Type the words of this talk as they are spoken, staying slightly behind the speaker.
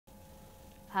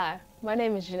Hi, my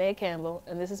name is Janae Campbell,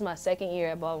 and this is my second year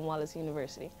at Baldwin Wallace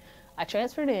University. I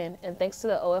transferred in, and thanks to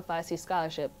the OFIC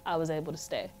scholarship, I was able to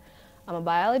stay. I'm a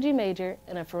biology major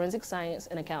and a forensic science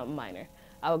and accounting minor.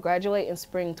 I will graduate in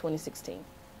spring 2016.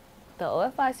 The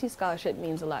OFIC scholarship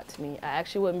means a lot to me. I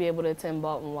actually wouldn't be able to attend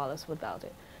Baldwin Wallace without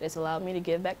it. It's allowed me to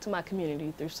give back to my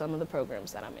community through some of the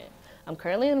programs that I'm in. I'm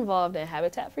currently involved in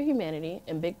Habitat for Humanity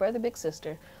and Big Brother Big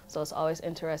Sister, so it's always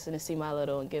interesting to see my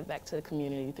little and give back to the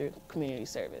community through community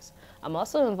service. I'm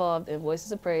also involved in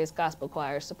Voices of Praise Gospel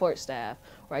Choir support staff,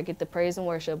 where I get to praise and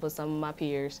worship with some of my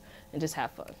peers and just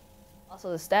have fun. Also,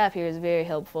 the staff here is very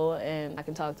helpful, and I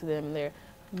can talk to them. They're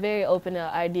very open to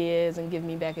ideas and give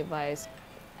me back advice.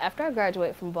 After I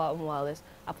graduate from Baldwin Wallace,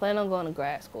 I plan on going to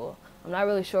grad school. I'm not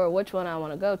really sure which one I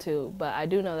want to go to, but I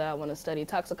do know that I want to study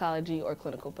toxicology or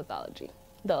clinical pathology.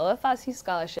 The OFIC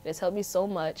scholarship has helped me so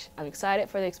much. I'm excited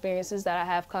for the experiences that I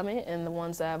have coming and the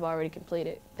ones that I've already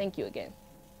completed. Thank you again.